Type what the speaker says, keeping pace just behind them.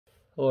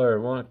Hello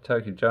everyone,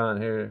 Kentucky John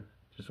here.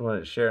 Just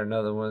wanted to share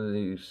another one of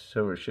these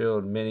Silver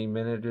Shield mini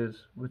minages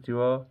with you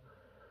all.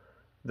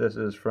 This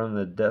is from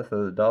the Death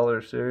of the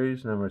Dollar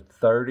series, number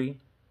 30.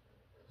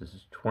 This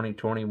is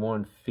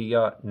 2021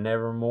 FIAT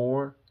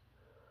Nevermore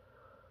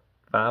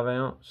 5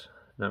 ounce,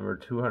 number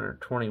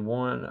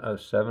 221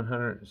 of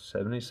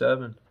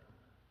 777.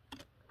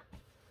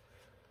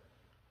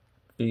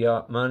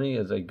 Fiat money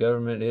is a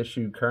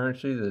government-issued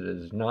currency that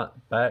is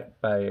not backed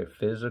by a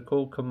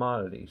physical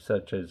commodity,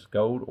 such as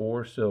gold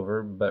or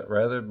silver, but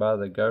rather by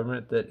the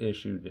government that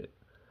issued it.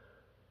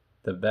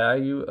 The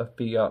value of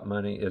fiat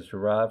money is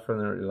derived from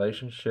the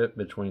relationship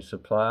between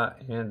supply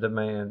and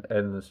demand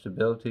and the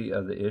stability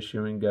of the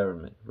issuing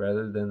government,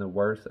 rather than the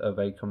worth of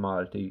a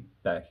commodity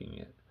backing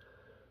it.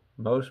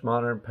 Most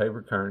modern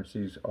paper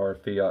currencies are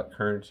fiat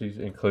currencies,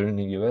 including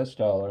the US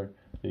dollar,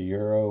 the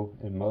euro,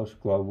 and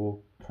most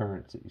global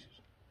currencies.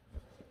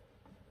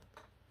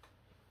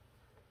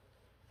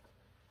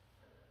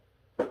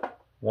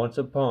 Once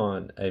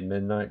upon a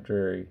midnight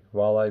dreary,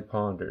 while I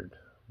pondered,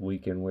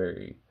 weak and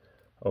weary,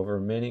 over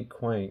many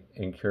quaint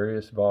and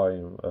curious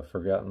volume of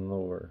forgotten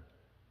lore,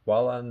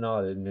 while I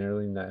nodded,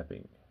 nearly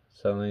napping,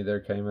 suddenly there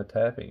came a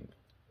tapping,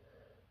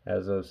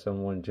 as of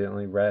someone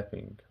gently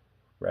rapping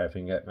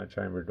at my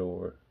chamber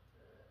door.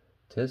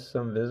 "'Tis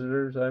some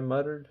visitors," I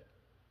muttered,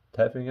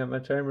 tapping at my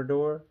chamber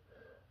door,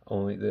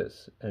 "only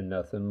this and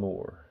nothing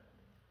more."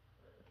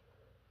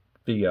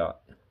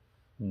 Fiat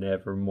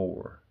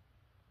Nevermore.